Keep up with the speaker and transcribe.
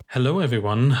Hello,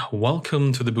 everyone.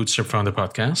 Welcome to the Bootstrap Founder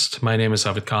Podcast. My name is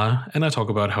Arvid, and I talk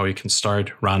about how you can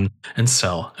start, run, and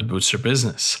sell a Bootstrap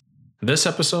business. This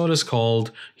episode is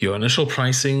called Your Initial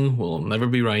Pricing Will Never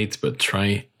Be Right, but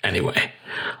Try Anyway.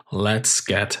 Let's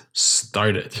get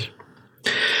started.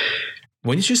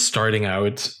 When you're just starting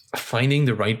out, finding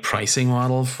the right pricing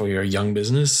model for your young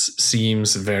business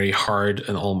seems very hard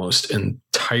and almost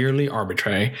entirely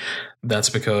arbitrary.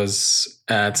 That's because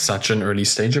at such an early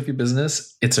stage of your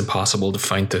business, it's impossible to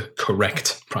find the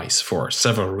correct price for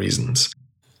several reasons.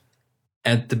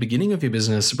 At the beginning of your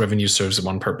business, revenue serves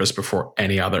one purpose before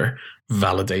any other: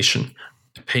 validation.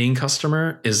 A paying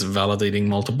customer is validating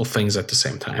multiple things at the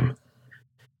same time.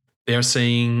 They are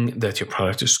saying that your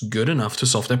product is good enough to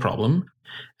solve their problem,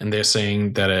 and they're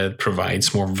saying that it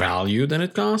provides more value than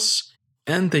it costs,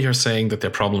 and they are saying that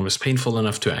their problem is painful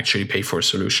enough to actually pay for a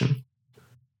solution.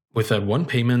 With that one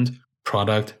payment,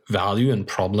 product, value, and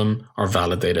problem are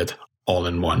validated all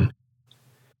in one.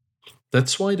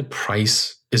 That's why the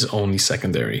price is only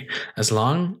secondary. As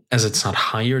long as it's not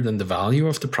higher than the value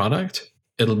of the product,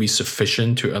 it'll be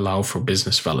sufficient to allow for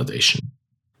business validation.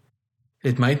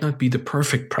 It might not be the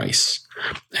perfect price,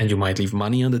 and you might leave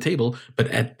money on the table, but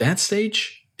at that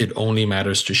stage, it only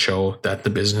matters to show that the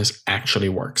business actually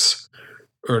works.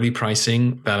 Early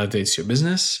pricing validates your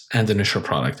business and initial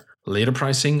product. Later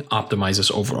pricing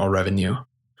optimizes overall revenue.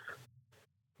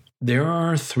 There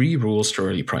are 3 rules to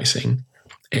early pricing.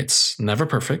 It's never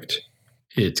perfect,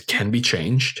 it can be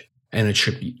changed, and it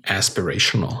should be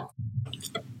aspirational.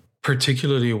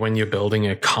 Particularly when you're building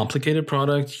a complicated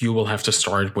product, you will have to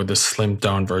start with a slimmed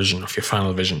down version of your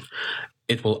final vision.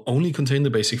 It will only contain the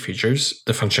basic features,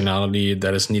 the functionality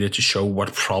that is needed to show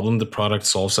what problem the product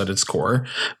solves at its core,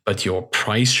 but your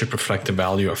price should reflect the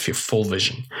value of your full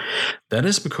vision. That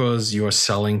is because you are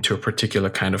selling to a particular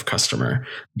kind of customer,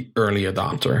 the early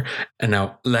adopter. And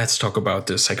now let's talk about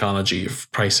the psychology of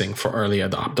pricing for early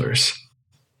adopters.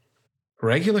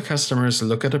 Regular customers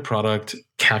look at a product,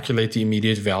 calculate the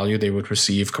immediate value they would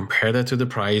receive, compare that to the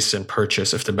price, and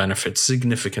purchase if the benefit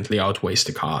significantly outweighs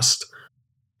the cost.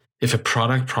 If a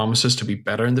product promises to be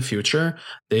better in the future,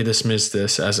 they dismiss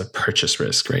this as a purchase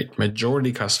risk, right?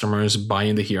 Majority customers buy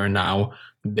in the here and now.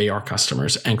 They are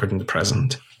customers anchored in the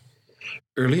present.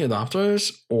 Early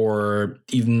adopters, or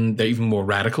even the even more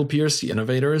radical peers, the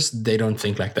innovators, they don't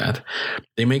think like that.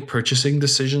 They make purchasing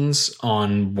decisions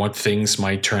on what things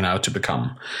might turn out to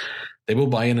become. They will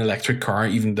buy an electric car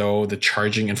even though the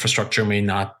charging infrastructure may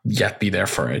not yet be there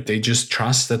for it. They just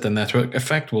trust that the network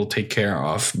effect will take care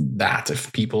of that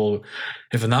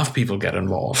if enough people get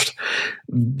involved.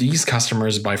 These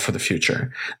customers buy for the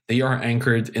future. They are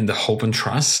anchored in the hope and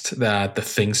trust that the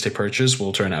things they purchase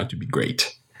will turn out to be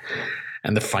great.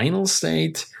 And the final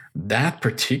state, that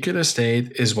particular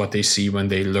state, is what they see when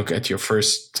they look at your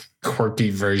first quirky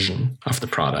version of the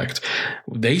product.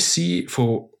 They see it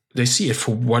for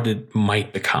what it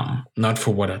might become, not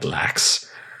for what it lacks.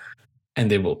 And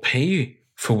they will pay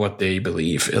for what they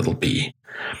believe it'll be.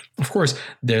 Of course,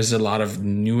 there's a lot of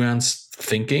nuanced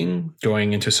thinking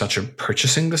going into such a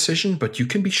purchasing decision, but you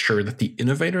can be sure that the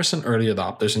innovators and early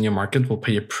adopters in your market will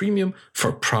pay a premium for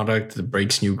a product that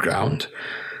breaks new ground.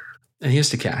 And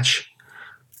here's the catch.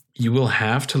 You will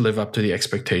have to live up to the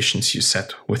expectations you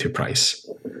set with your price.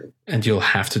 And you'll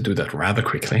have to do that rather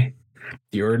quickly.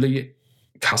 The early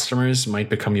customers might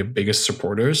become your biggest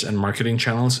supporters and marketing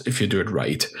channels if you do it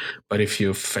right. But if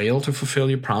you fail to fulfill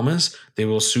your promise, they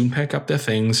will soon pack up their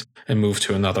things and move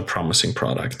to another promising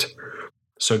product.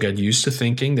 So get used to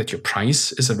thinking that your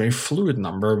price is a very fluid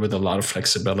number with a lot of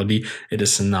flexibility. It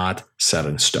is not set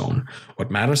in stone. What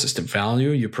matters is the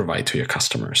value you provide to your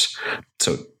customers.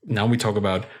 So now we talk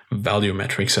about value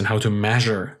metrics and how to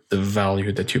measure the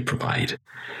value that you provide.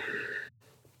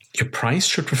 Your price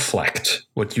should reflect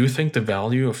what you think the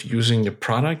value of using your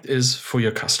product is for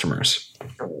your customers.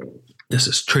 This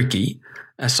is tricky,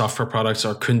 as software products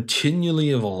are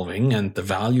continually evolving and the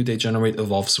value they generate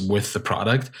evolves with the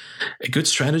product. A good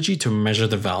strategy to measure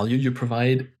the value you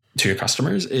provide to your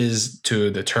customers is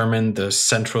to determine the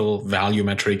central value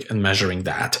metric and measuring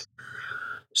that.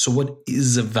 So what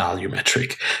is a value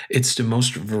metric? It's the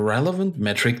most relevant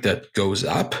metric that goes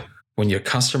up when your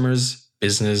customer's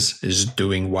business is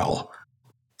doing well.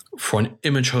 For an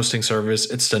image hosting service,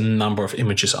 it's the number of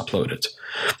images uploaded.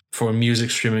 For a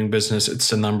music streaming business, it's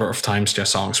the number of times their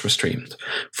songs were streamed.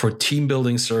 For a team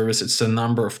building service, it's the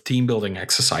number of team building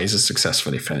exercises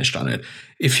successfully finished on it.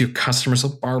 If your customers are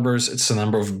barbers, it's the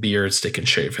number of beards they can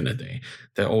shave in a day.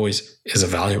 There always is a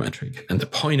value metric. And the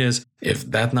point is, if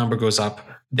that number goes up,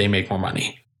 they make more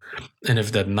money. And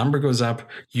if that number goes up,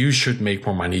 you should make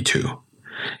more money too.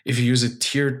 If you use a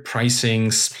tiered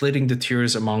pricing, splitting the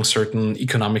tiers among certain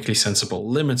economically sensible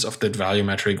limits of that value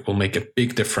metric will make a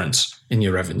big difference in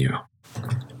your revenue.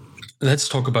 Let's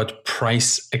talk about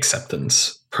price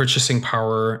acceptance, purchasing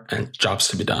power, and jobs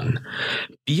to be done.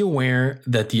 Be aware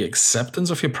that the acceptance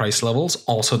of your price levels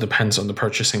also depends on the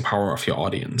purchasing power of your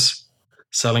audience.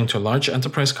 Selling to large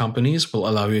enterprise companies will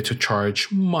allow you to charge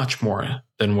much more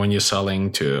than when you're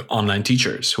selling to online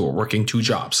teachers who are working 2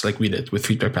 jobs like we did with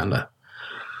Feedback Panda.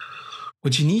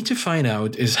 What you need to find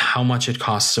out is how much it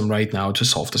costs them right now to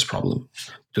solve this problem.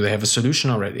 Do they have a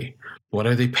solution already? What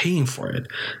are they paying for it?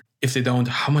 If they don't,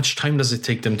 how much time does it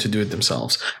take them to do it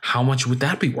themselves? How much would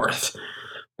that be worth?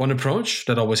 One approach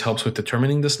that always helps with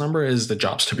determining this number is the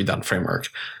jobs to be done framework.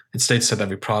 It states that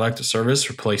every product or service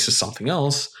replaces something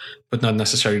else, but not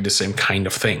necessarily the same kind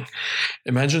of thing.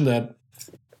 Imagine that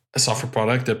a software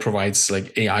product that provides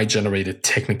like AI-generated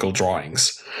technical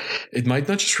drawings. It might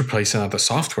not just replace another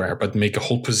software, but make a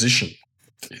whole position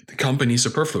the company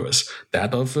superfluous,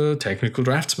 that of a technical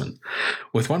draftsman.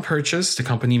 With one purchase, the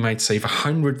company might save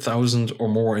 100,000 or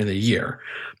more in a year.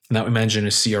 Now imagine a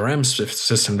CRM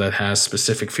system that has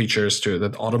specific features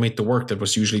that automate the work that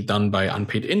was usually done by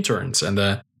unpaid interns and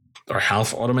a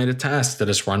half automated task that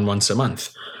is run once a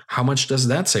month. How much does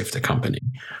that save the company?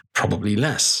 Probably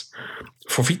less.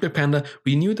 For Feedback Panda,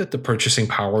 we knew that the purchasing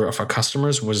power of our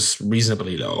customers was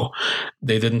reasonably low.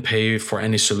 They didn't pay for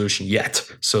any solution yet,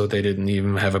 so they didn't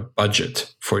even have a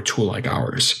budget for a tool like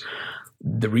ours.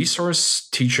 The resource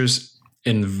teachers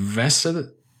invested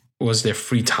was their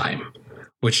free time,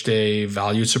 which they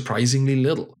valued surprisingly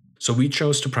little. So we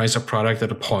chose to price our product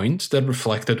at a point that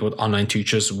reflected what online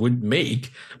teachers would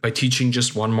make by teaching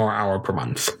just 1 more hour per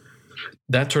month.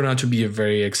 That turned out to be a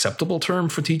very acceptable term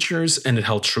for teachers, and it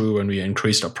held true when we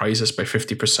increased our prices by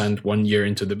 50% 1 year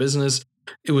into the business.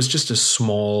 It was just a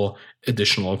small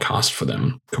additional cost for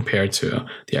them compared to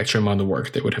the actual amount of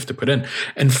work they would have to put in.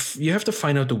 And you have to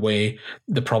find out the way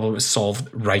the problem is solved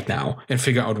right now and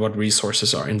figure out what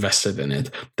resources are invested in it.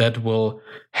 That will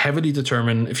heavily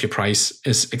determine if your price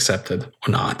is accepted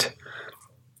or not.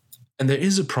 And there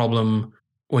is a problem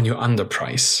when you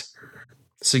underprice.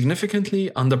 Significantly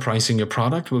underpricing your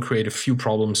product will create a few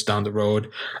problems down the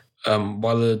road,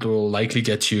 while it will likely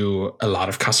get you a lot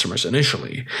of customers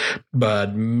initially.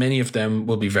 But many of them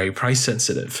will be very price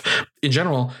sensitive. In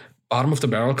general, bottom of the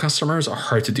barrel customers are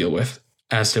hard to deal with,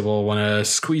 as they will want to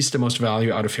squeeze the most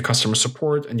value out of your customer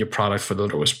support and your product for the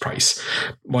lowest price.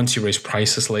 Once you raise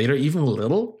prices later, even a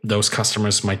little, those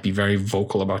customers might be very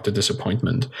vocal about the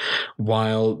disappointment.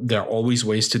 While there are always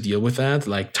ways to deal with that,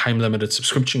 like time-limited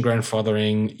subscription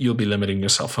grandfathering, you'll be limiting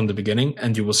yourself from the beginning,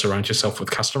 and you will surround yourself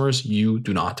with customers you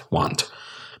do not want.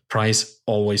 Price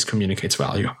always communicates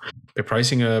value. By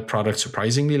pricing a product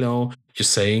surprisingly low, you're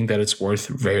saying that it's worth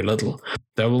very little.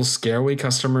 That will scare away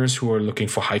customers who are looking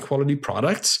for high quality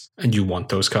products, and you want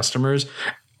those customers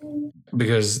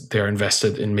because they're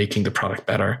invested in making the product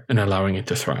better and allowing it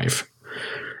to thrive.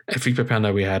 At Feedback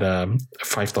Panda, we had a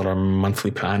 $5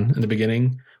 monthly plan in the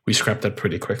beginning. We scrapped that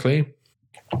pretty quickly.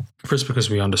 First, because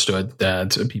we understood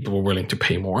that people were willing to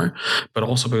pay more, but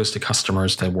also because the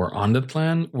customers that were on that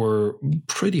plan were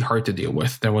pretty hard to deal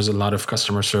with. There was a lot of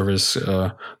customer service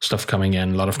stuff coming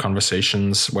in, a lot of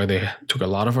conversations where they took a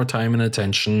lot of our time and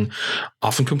attention,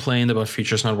 often complained about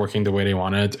features not working the way they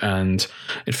wanted, and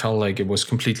it felt like it was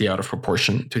completely out of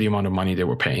proportion to the amount of money they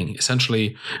were paying.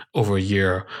 Essentially, over a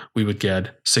year, we would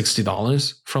get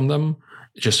 $60 from them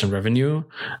just in revenue,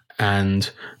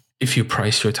 and if you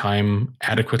price your time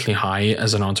adequately high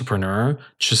as an entrepreneur,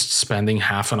 just spending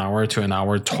half an hour to an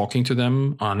hour talking to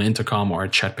them on intercom or a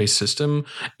chat-based system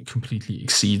completely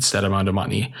exceeds that amount of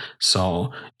money.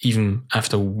 So even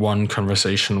after one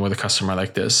conversation with a customer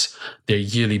like this, their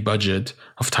yearly budget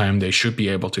of time they should be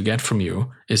able to get from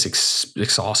you is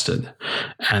exhausted.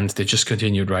 And they just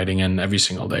continued writing in every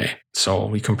single day. So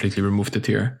we completely removed the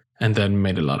tier, and that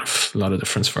made a lot of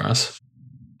difference for us.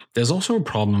 There's also a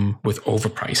problem with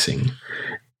overpricing.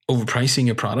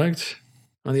 Overpricing a product,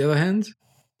 on the other hand,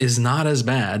 is not as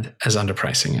bad as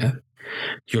underpricing it.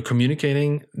 You're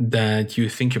communicating that you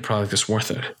think your product is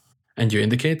worth it, and you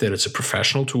indicate that it's a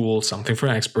professional tool, something for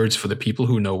experts, for the people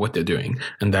who know what they're doing,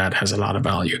 and that has a lot of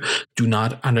value. Do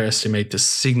not underestimate the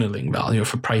signaling value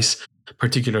of a price,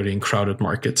 particularly in crowded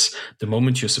markets. The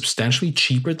moment you're substantially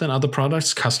cheaper than other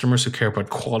products, customers who care about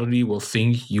quality will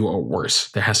think you are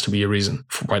worse. There has to be a reason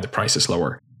for why the price is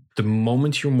lower. The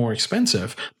moment you're more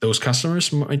expensive, those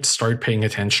customers might start paying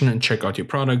attention and check out your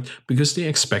product because they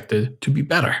expect it to be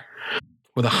better.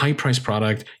 With a high price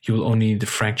product, you will only need a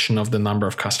fraction of the number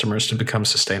of customers to become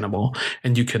sustainable.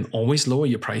 And you can always lower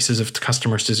your prices if the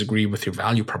customers disagree with your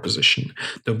value proposition.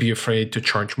 Don't be afraid to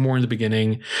charge more in the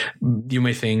beginning. You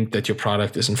may think that your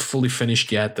product isn't fully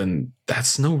finished yet, and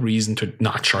that's no reason to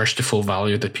not charge the full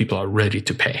value that people are ready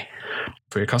to pay.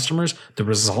 For your customers, the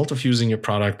result of using your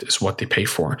product is what they pay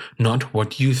for, not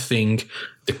what you think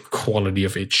the quality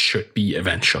of it should be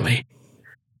eventually.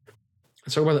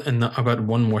 So about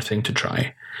one more thing to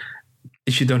try.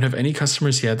 If you don't have any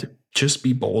customers yet, just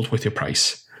be bold with your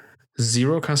price.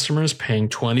 0 customers paying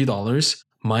 $20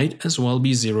 might as well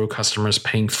be 0 customers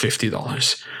paying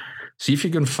 $50. See if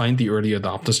you can find the early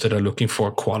adopters that are looking for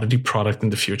a quality product in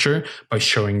the future by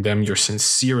showing them your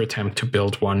sincere attempt to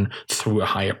build one through a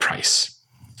higher price.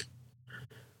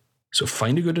 So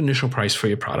find a good initial price for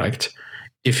your product.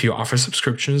 If you offer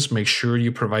subscriptions, make sure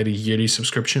you provide a yearly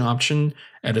subscription option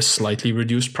at a slightly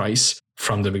reduced price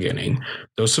from the beginning.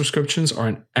 Those subscriptions are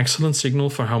an excellent signal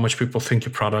for how much people think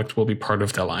your product will be part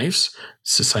of their lives.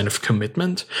 It's a sign of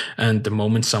commitment. And the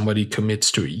moment somebody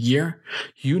commits to a year,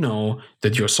 you know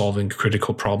that you're solving a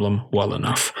critical problem well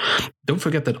enough. Don't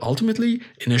forget that ultimately,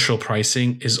 initial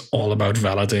pricing is all about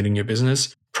validating your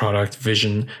business, product,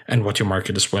 vision, and what your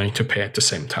market is willing to pay at the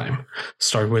same time.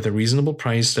 Start with a reasonable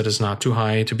price that is not too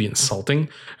high to be insulting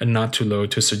and not too low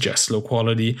to suggest low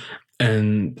quality,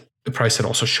 and a price that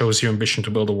also shows your ambition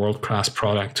to build a world-class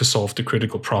product to solve the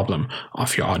critical problem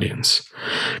of your audience.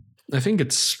 I think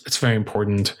it's very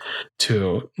important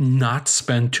to not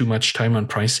spend too much time on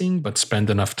pricing, but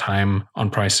spend enough time on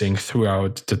pricing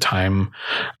throughout the time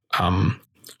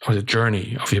or the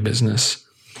journey of your business.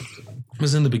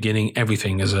 Because in the beginning,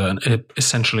 everything is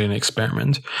essentially an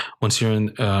experiment. Once you're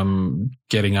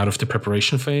getting out of the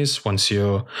preparation phase, once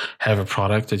you have a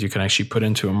product that you can actually put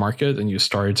into a market and you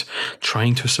start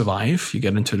trying to survive, you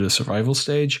get into the survival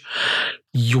stage,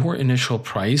 your initial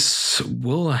price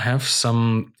will have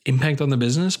some impact on the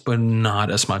business, but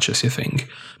not as much as you think.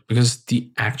 Because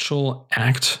the actual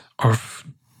act of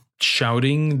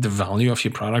shouting the value of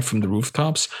your product from the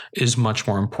rooftops is much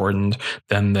more important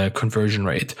than the conversion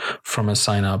rate from a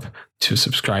sign up to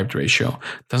subscribed ratio.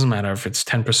 Doesn't matter if it's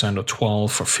 10% or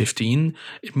 12 or 15.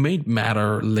 It may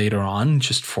matter later on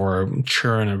just for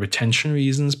churn and retention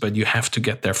reasons, but you have to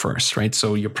get there first, right?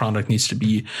 So your product needs to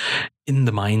be in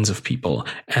the minds of people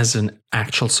as an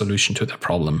actual solution to their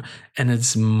problem. And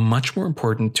it's much more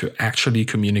important to actually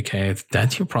communicate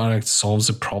that your product solves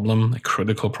a problem, a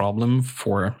critical problem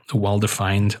for a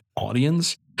well-defined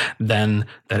audience, than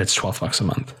that it's $12 a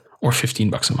month or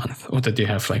 $15 a month, or that you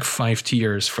have like 5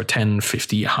 tiers for 10,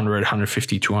 50, 100,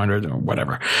 150, 200, or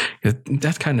whatever.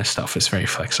 That kind of stuff is very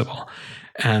flexible.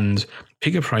 And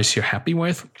pick a price you're happy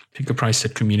with, pick a price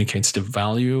that communicates the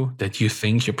value that you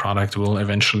think your product will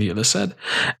eventually elicit,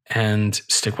 and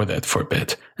stick with it for a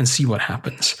bit and see what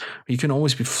happens. You can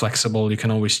always be flexible. You can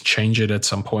always change it at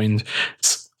some point.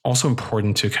 It's also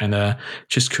important to kind of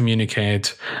just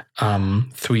communicate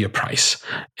through your price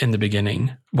in the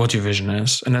beginning what your vision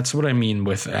is. And that's what I mean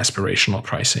with aspirational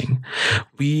pricing.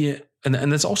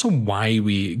 And that's also why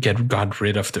we got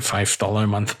rid of the $5 a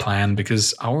month plan,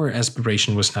 because our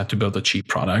aspiration was not to build a cheap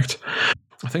product.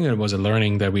 I think it was a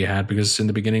learning that we had, because in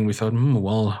the beginning we thought,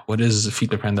 well, what is a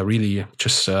Feedback Panda really?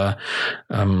 Just a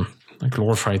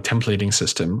glorified templating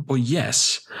system. Well,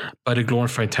 yes, but a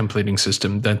glorified templating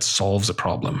system that solves a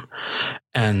problem.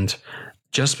 And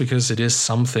just because it is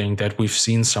something that we've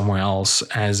seen somewhere else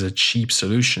as a cheap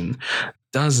solution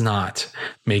does not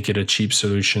make it a cheap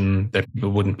solution that people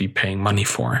wouldn't be paying money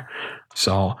for.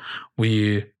 So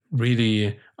we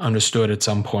really understood at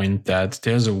some point that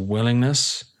there's a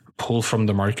willingness, pull from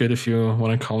the market, if you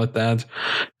want to call it that,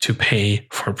 to pay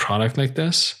for a product like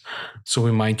this. So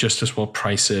we might just as well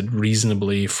price it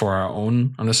reasonably for our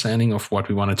own understanding of what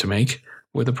we wanted to make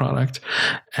with the product,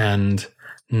 and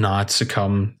not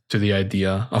succumb to the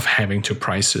idea of having to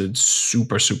price it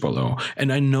super, super low.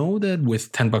 And I know that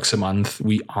with $10 a month,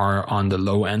 we are on the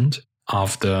low end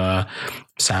of the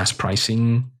SaaS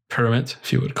pricing pyramid,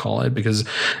 if you would call it, because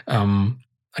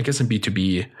I guess in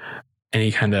B2B,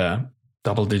 any kind of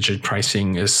double-digit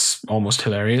pricing is almost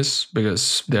hilarious,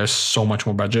 because there's so much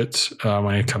more budget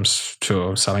when it comes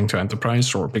to selling to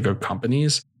enterprise or bigger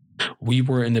companies. We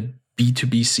were in a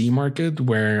B2B2C market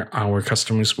where our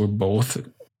customers were both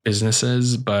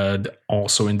businesses, but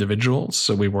also individuals.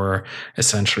 So we were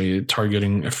essentially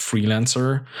targeting a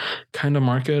freelancer kind of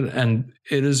market. And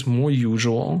it is more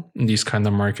usual in these kind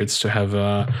of markets to have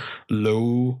a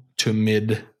low to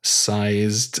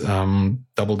mid-sized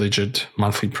double-digit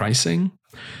monthly pricing.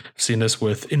 I've seen this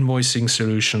with invoicing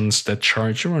solutions that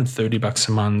charge around $30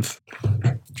 a month.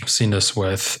 I've seen this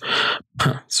with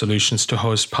solutions to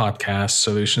host podcasts,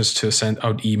 solutions to send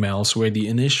out emails, where the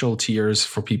initial tiers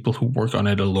for people who work on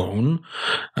it alone,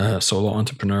 solo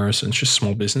entrepreneurs and just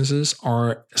small businesses,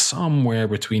 are somewhere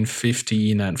between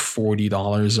 $15 and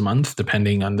 $40 a month,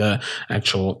 depending on the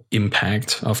actual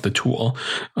impact of the tool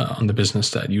on the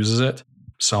business that uses it.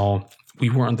 So we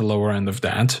were on the lower end of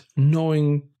that,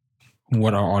 knowing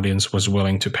what our audience was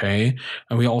willing to pay.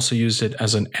 And we also used it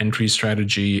as an entry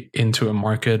strategy into a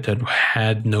market that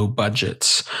had no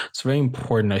budgets. It's very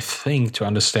important, I think, to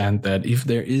understand that if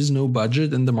there is no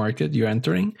budget in the market you're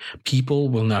entering, people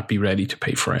will not be ready to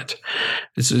pay for it.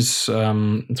 It's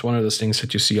one of those things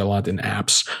that you see a lot in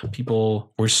apps.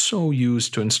 People were so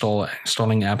used to installing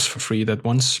apps for free that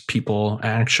once people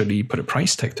actually put a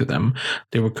price tag to them,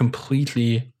 they were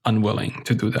completely unwilling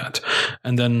to do that.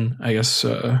 And then I guess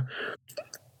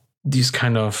these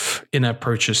kind of in-app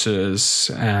purchases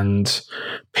and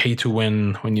pay to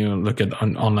win, when you look at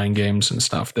online games and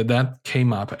stuff, that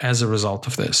came up as a result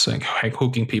of this, like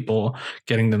hooking people,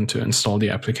 getting them to install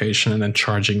the application and then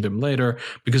charging them later,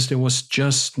 because there was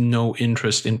just no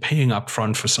interest in paying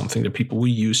upfront for something that people were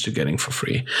used to getting for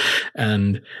free.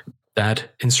 And that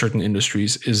in certain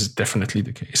industries is definitely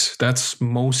the case. That's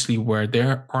mostly where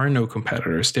there are no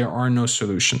competitors, there are no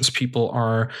solutions. People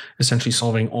are essentially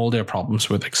solving all their problems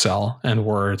with Excel and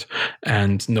Word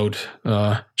and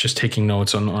just taking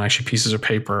notes on actually pieces of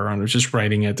paper, and just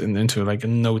writing it into like a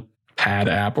notepad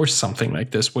app or something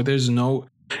like this, where there's no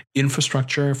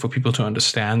infrastructure for people to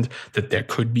understand that there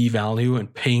could be value in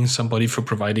paying somebody for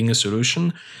providing a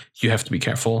solution. You have to be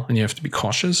careful and you have to be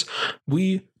cautious.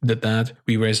 We did that.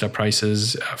 We raised our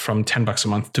prices from $10 a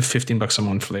month to $15 a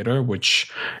month later, which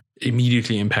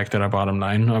immediately impacted our bottom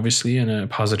line, obviously, in a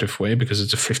positive way, because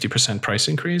it's a 50% price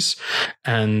increase.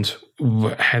 And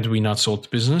had we not sold the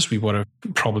business, we would have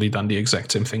probably done the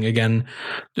exact same thing again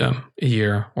a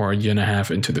year or a year and a half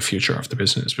into the future of the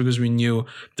business, because we knew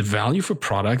the value for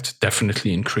product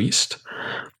definitely increased.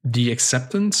 The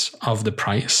acceptance of the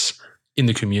price in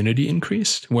the community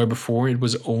increased, where before it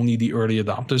was only the early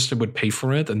adopters that would pay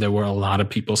for it. And there were a lot of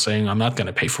people saying, I'm not going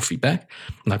to pay for feedback.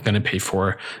 I'm not going to pay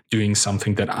for doing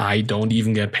something that I don't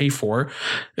even get paid for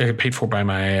by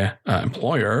my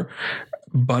employer.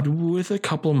 But with a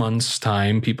couple months'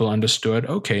 time, people understood,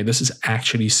 okay, this is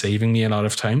actually saving me a lot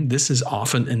of time. This is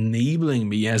often enabling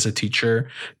me as a teacher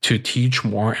to teach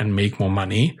more and make more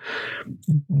money.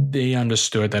 They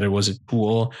understood that it was a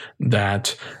tool that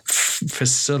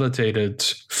facilitated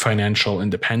financial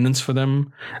independence for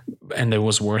them, and it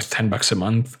was worth $10 a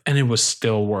month, and it was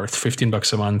still worth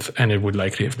 $15 a month, and it would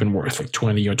likely have been worth like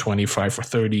 20 or 25 or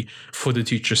 30 for the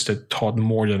teachers that taught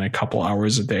more than a couple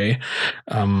hours a day.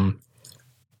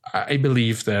 I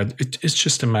believe that it's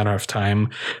just a matter of time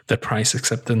that price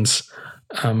acceptance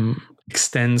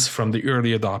extends from the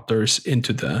early adopters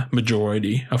into the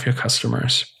majority of your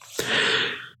customers.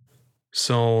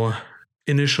 So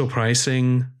initial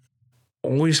pricing,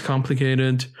 always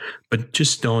complicated, but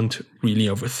just don't really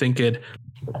overthink it.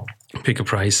 Pick a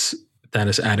price that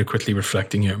is adequately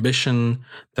reflecting your ambition,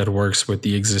 that works with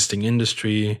the existing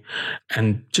industry,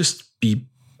 and just be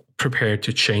prepared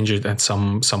to change it at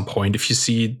some point. If you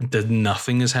see that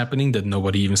nothing is happening, that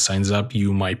nobody even signs up,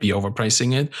 you might be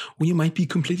overpricing it, or you might be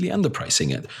completely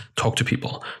underpricing it. Talk to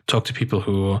people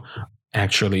who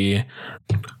actually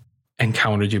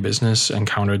encountered your business,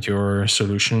 encountered your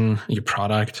solution, your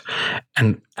product,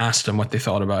 and ask them what they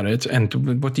thought about it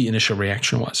and what the initial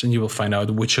reaction was. And you will find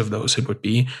out which of those it would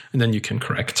be, and then you can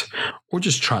correct. Or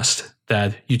just trust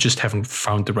that you just haven't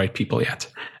found the right people yet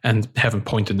and haven't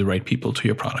pointed the right people to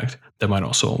your product. That might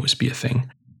also always be a thing.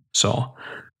 So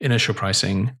initial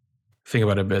pricing, think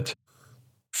about it a bit,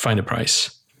 find a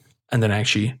price, and then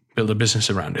actually build a business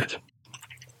around it.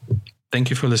 Thank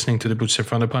you for listening to the Bootstrap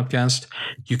Founder Podcast.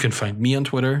 You can find me on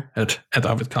Twitter at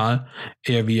ArvidKahl,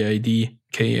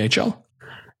 ARVIDKAHL.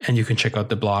 And you can check out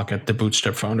the blog at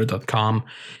thebootstrapfounder.com.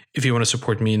 If you want to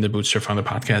support me in the Bootstrap Founder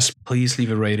Podcast, please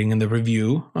leave a rating and a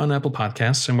review on Apple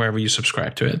Podcasts and wherever you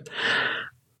subscribe to it.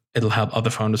 It'll help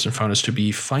other founders and founders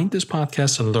to find this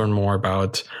podcast and learn more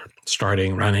about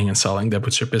starting, running, and selling their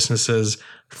Bootstrap businesses.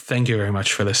 Thank you very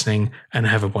much for listening, and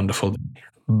have a wonderful day.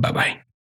 Bye-bye.